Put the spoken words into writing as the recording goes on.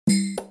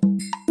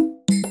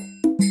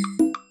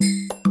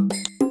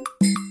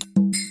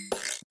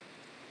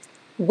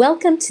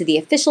Welcome to the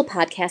official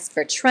podcast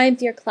for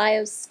Triumvir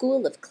Clio's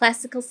School of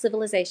Classical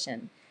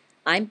Civilization.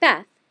 I'm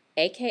Beth,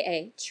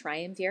 aka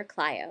Triumvir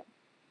Clio.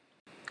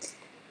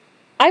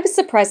 I was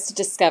surprised to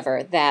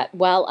discover that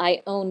while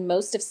I own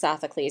most of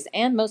Sophocles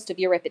and most of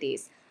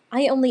Euripides,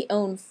 I only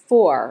own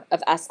 4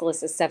 of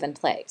Aeschylus's 7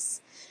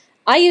 plays.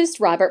 I used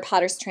Robert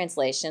Potter's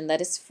translation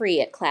that is free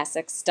at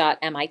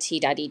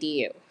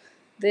classics.mit.edu.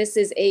 This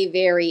is a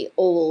very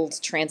old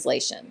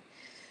translation.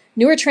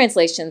 Newer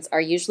translations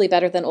are usually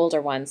better than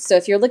older ones, so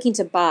if you're looking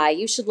to buy,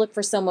 you should look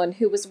for someone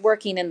who was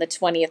working in the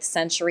 20th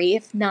century,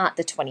 if not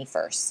the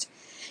 21st.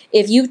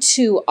 If you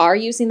too are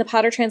using the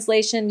Potter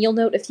translation, you'll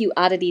note a few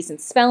oddities in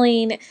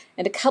spelling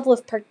and a couple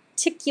of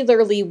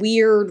particularly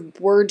weird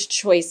word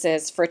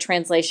choices for a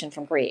translation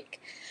from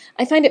Greek.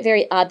 I find it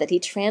very odd that he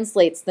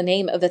translates the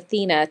name of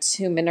Athena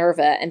to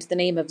Minerva and the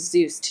name of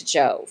Zeus to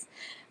Jove.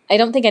 I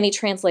don't think any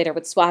translator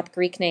would swap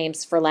Greek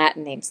names for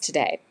Latin names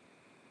today.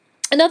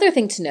 Another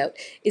thing to note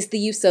is the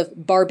use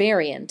of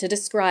barbarian to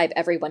describe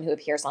everyone who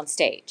appears on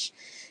stage.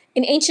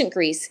 In ancient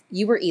Greece,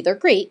 you were either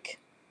Greek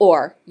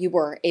or you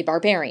were a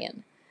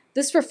barbarian.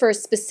 This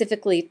refers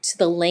specifically to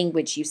the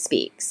language you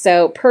speak.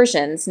 So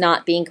Persians,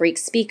 not being Greek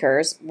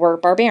speakers, were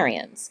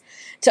barbarians.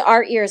 To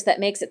our ears, that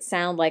makes it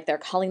sound like they're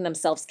calling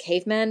themselves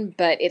cavemen,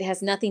 but it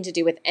has nothing to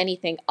do with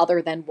anything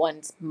other than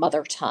one's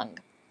mother tongue.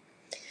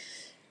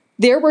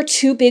 There were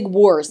 2 big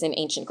wars in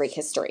ancient Greek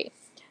history: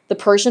 the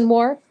Persian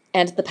War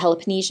and the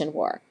Peloponnesian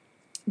War.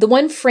 The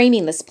one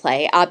framing this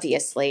play,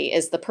 obviously,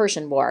 is the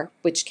Persian War,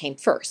 which came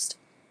first.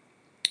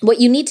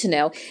 What you need to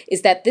know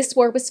is that this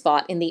war was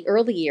fought in the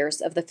early years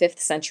of the 5th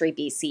century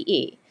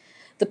BCE.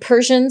 The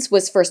Persians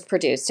was first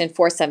produced in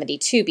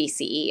 472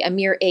 BCE, a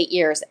mere 8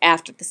 years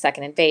after the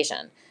second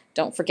invasion.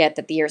 Don't forget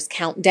that the years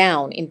count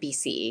down in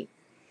BCE.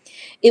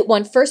 It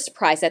won first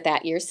prize at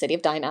that year's City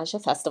of Dionysia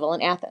festival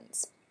in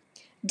Athens.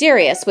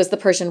 Darius was the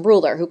Persian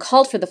ruler who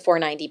called for the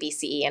 490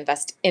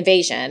 BCE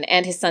invasion,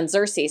 and his son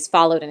Xerxes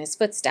followed in his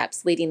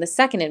footsteps, leading the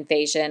second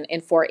invasion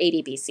in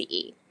 480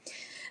 BCE.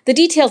 The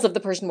details of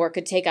the Persian War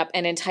could take up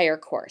an entire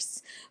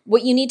course.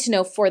 What you need to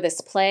know for this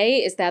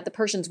play is that the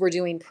Persians were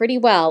doing pretty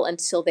well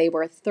until they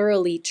were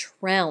thoroughly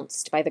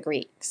trounced by the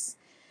Greeks.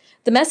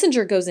 The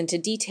messenger goes into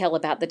detail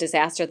about the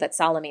disaster that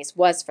Salamis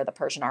was for the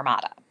Persian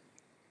armada.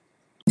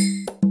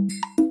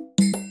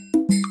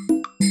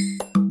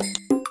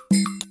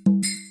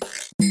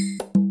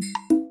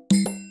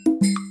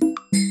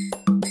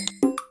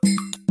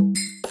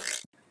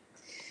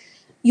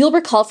 You'll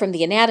recall from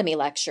the anatomy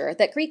lecture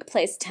that Greek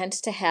plays tend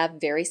to have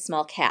very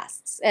small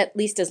casts, at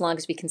least as long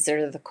as we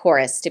consider the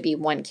chorus to be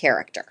one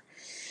character.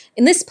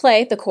 In this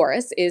play, the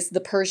chorus is the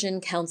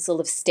Persian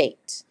Council of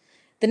State.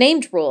 The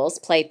named roles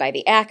played by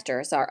the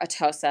actors are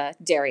Atossa,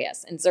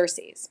 Darius, and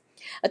Xerxes.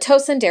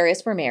 Atossa and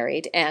Darius were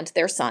married, and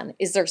their son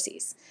is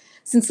Xerxes.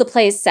 Since the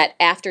play is set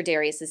after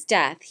Darius'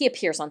 death, he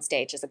appears on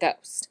stage as a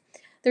ghost.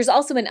 There's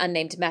also an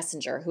unnamed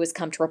messenger who has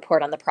come to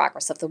report on the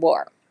progress of the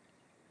war.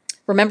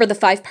 Remember the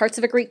 5 parts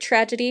of a Greek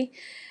tragedy?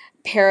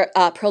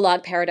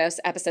 Prologue, Parados,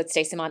 Episode,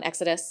 Stacymon,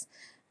 Exodus.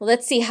 Well,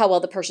 let's see how well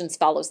the Persians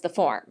follows the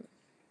form.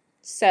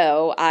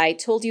 So I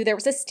told you there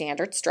was a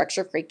standard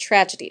structure of Greek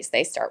tragedies.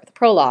 They start with a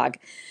prologue,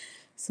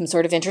 some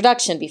sort of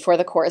introduction before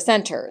the chorus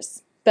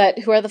enters. But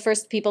who are the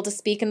first people to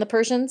speak in the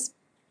Persians?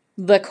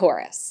 The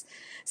chorus.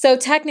 So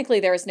technically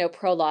there is no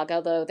prologue,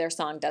 although their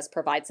song does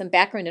provide some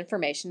background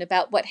information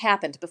about what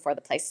happened before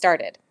the play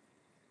started.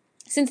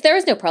 Since there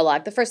is no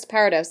prologue, the first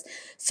parados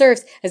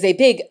serves as a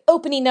big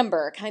opening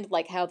number, kind of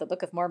like how the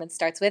Book of Mormon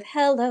starts with,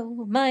 "Hello,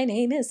 my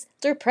name is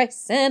Sir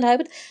Price, and I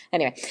would..."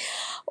 Anyway.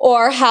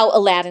 Or how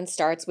Aladdin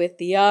starts with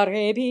the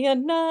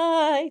Arabian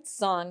Nights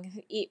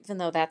song, even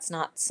though that's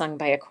not sung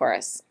by a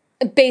chorus.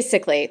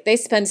 Basically, they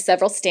spend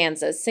several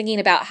stanzas singing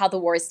about how the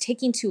war is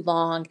taking too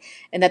long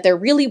and that they're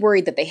really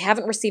worried that they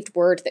haven't received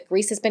word that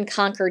Greece has been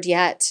conquered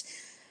yet.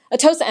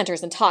 Atossa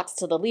enters and talks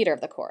to the leader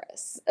of the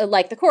chorus.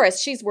 Like the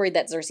chorus, she's worried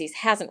that Xerxes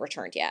hasn't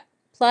returned yet.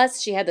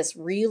 Plus, she had this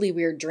really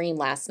weird dream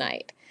last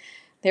night.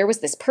 There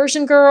was this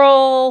Persian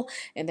girl,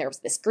 and there was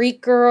this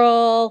Greek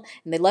girl,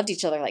 and they loved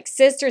each other like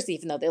sisters,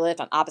 even though they lived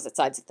on opposite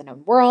sides of the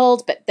known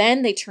world. But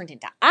then they turned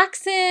into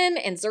oxen,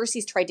 and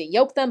Xerxes tried to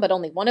yoke them, but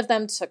only one of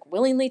them took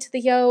willingly to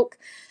the yoke.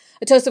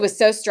 Atossa was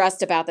so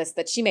stressed about this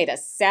that she made a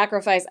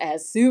sacrifice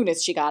as soon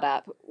as she got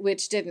up,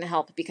 which didn't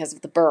help because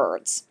of the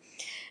birds.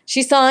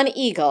 She saw an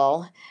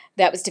eagle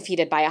that was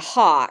defeated by a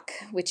hawk,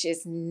 which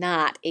is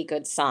not a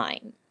good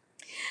sign.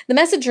 The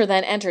messenger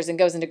then enters and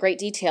goes into great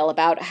detail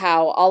about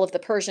how all of the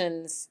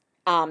Persians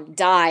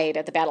died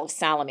at the Battle of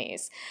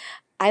Salamis.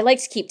 I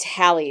like to keep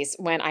tallies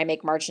when I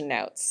make margin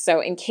notes. So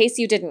in case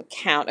you didn't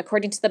count,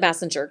 according to the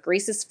messenger,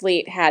 Greece's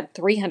fleet had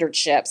 300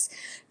 ships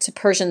to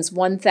Persians'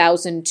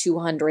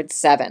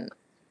 1,207.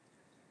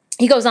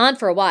 He goes on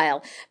for a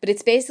while, but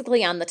it's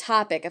basically on the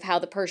topic of how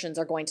the Persians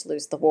are going to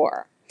lose the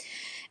war.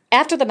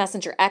 After the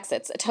messenger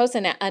exits,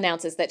 Atossa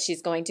announces that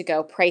she's going to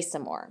go pray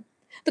some more.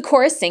 The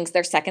chorus sings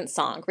their second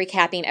song,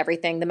 recapping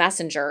everything the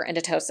messenger and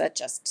Atossa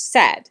just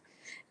said.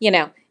 You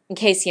know, in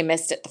case you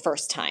missed it the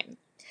first time.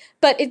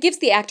 But it gives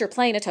the actor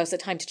playing Atossa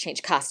time to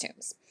change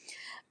costumes.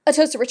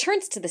 Atossa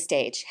returns to the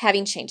stage,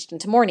 having changed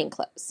into mourning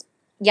clothes.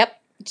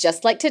 Yep,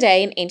 just like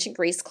today, in ancient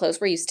Greece,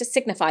 clothes were used to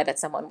signify that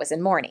someone was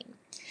in mourning.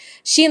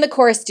 She and the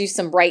chorus do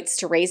some rites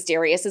to raise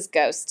Darius's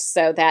ghost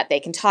so that they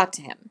can talk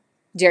to him.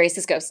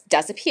 Darius's ghost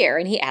does appear,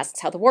 and he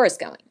asks how the war is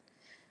going.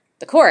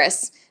 The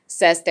chorus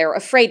says they're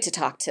afraid to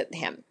talk to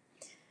him.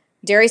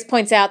 Darius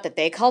points out that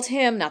they called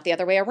him, not the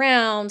other way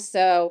around,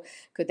 so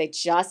could they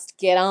just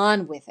get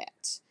on with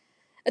it?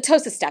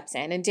 Atossa steps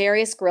in, and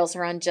Darius grills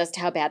her on just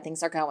how bad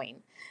things are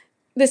going.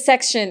 This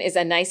section is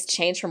a nice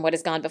change from what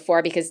has gone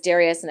before because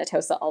Darius and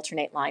Atossa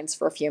alternate lines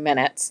for a few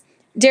minutes.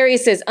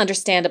 Darius is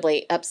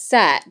understandably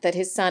upset that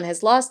his son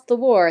has lost the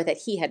war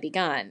that he had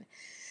begun.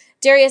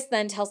 Darius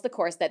then tells the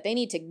chorus that they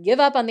need to give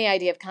up on the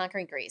idea of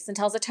conquering Greece and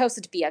tells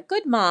Atossa to be a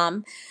good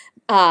mom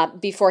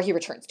before he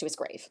returns to his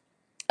grave.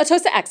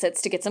 Atossa exits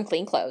to get some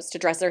clean clothes to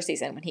dress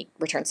Xerxes in when he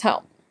returns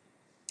home.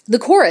 The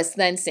chorus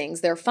then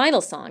sings their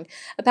final song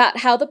about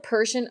how the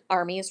Persian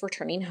army is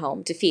returning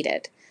home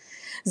defeated.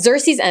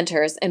 Xerxes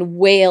enters and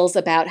wails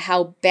about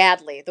how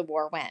badly the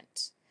war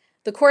went.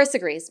 The chorus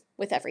agrees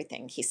with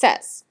everything he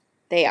says.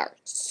 They are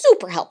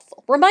super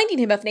helpful, reminding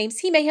him of names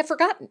he may have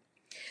forgotten.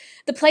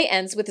 The play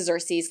ends with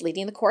Xerxes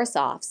leading the chorus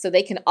off so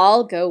they can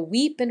all go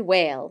weep and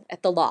wail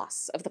at the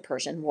loss of the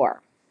Persian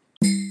war.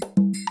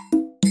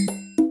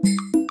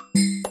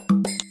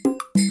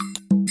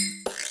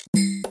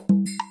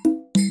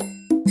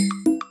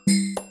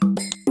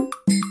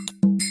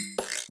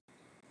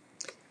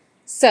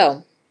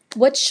 So,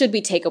 what should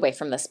we take away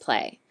from this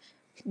play?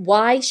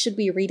 Why should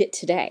we read it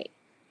today?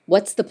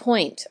 What's the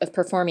point of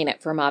performing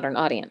it for a modern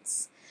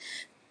audience?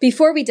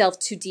 Before we delve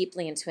too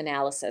deeply into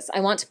analysis, I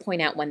want to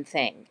point out one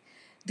thing.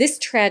 This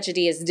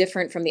tragedy is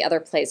different from the other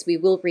plays we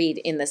will read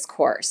in this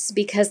course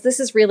because this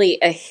is really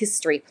a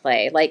history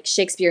play like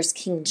Shakespeare's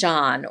King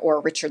John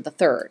or Richard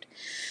III,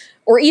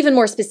 or even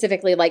more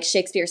specifically like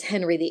Shakespeare's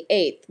Henry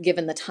VIII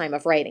given the time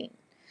of writing.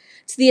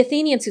 To the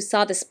Athenians who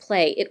saw this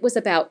play, it was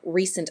about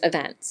recent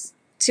events.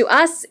 To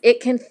us,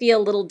 it can feel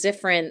a little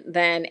different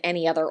than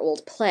any other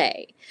old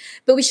play,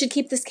 but we should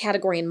keep this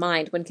category in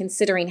mind when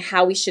considering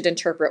how we should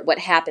interpret what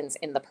happens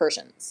in the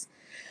Persians.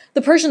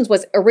 The Persians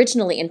was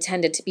originally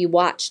intended to be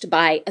watched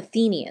by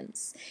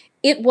Athenians.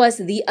 It was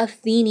the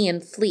Athenian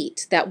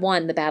fleet that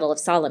won the Battle of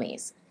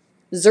Salamis.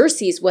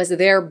 Xerxes was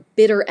their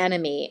bitter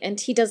enemy,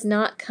 and he does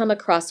not come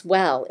across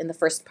well in the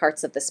first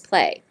parts of this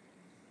play.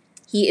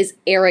 He is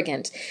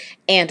arrogant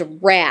and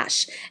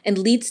rash and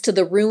leads to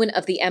the ruin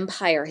of the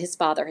empire his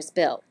father has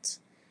built.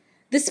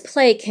 This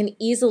play can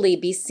easily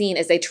be seen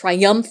as a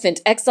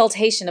triumphant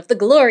exaltation of the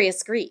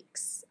glorious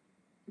Greeks.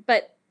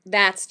 But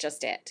that's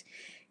just it.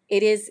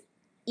 It is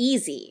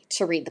easy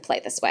to read the play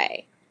this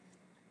way.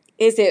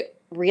 Is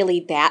it really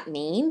that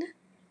mean?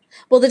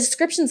 Well, the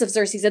descriptions of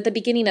Xerxes at the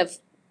beginning of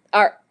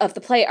the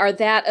play are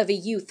that of a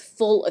youth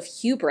full of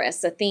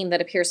hubris, a theme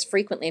that appears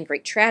frequently in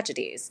Greek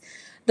tragedies.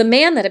 The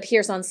man that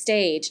appears on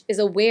stage is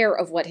aware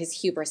of what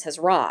his hubris has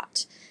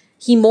wrought.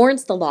 He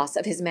mourns the loss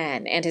of his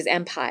men and his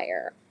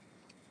empire.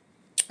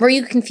 Were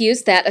you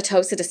confused that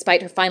Atossa,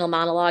 despite her final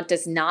monologue,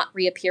 does not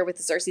reappear with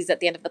Xerxes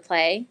at the end of the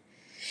play?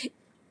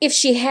 If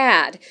she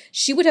had,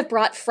 she would have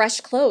brought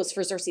fresh clothes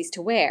for Xerxes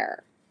to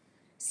wear.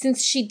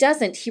 Since she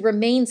doesn't, he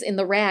remains in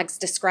the rags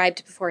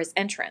described before his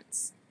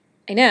entrance.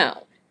 I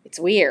know, it's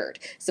weird.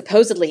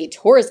 Supposedly, he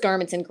tore his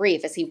garments in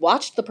grief as he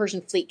watched the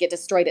Persian fleet get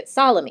destroyed at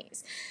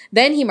Salamis.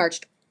 Then he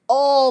marched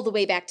all the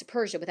way back to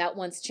Persia without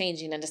once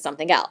changing into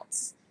something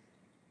else.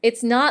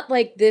 It's not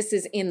like this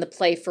is in the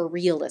play for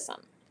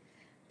realism,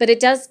 but it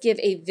does give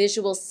a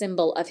visual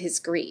symbol of his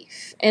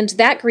grief, and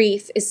that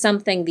grief is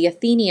something the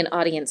Athenian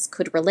audience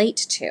could relate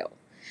to.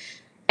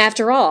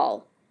 After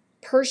all,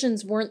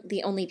 Persians weren't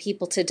the only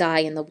people to die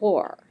in the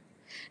war.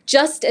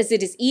 Just as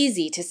it is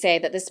easy to say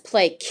that this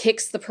play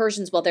kicks the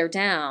Persians while they're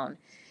down,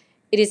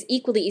 it is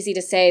equally easy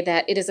to say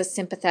that it is a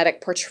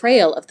sympathetic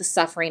portrayal of the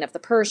suffering of the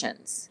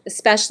Persians,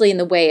 especially in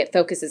the way it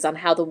focuses on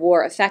how the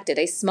war affected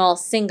a small,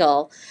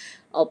 single,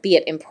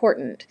 albeit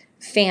important,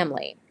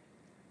 family.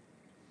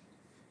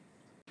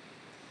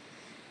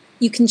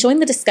 You can join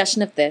the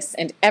discussion of this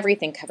and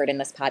everything covered in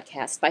this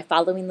podcast by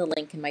following the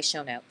link in my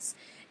show notes.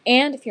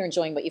 And if you're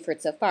enjoying what you've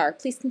heard so far,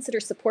 please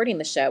consider supporting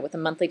the show with a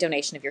monthly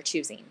donation of your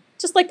choosing,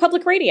 just like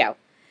public radio.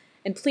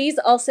 And please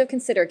also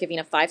consider giving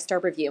a 5-star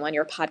review on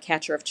your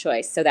podcatcher of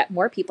choice so that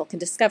more people can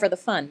discover the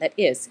fun that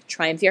is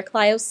Triumvir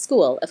Clio's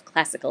School of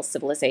Classical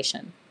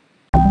Civilization.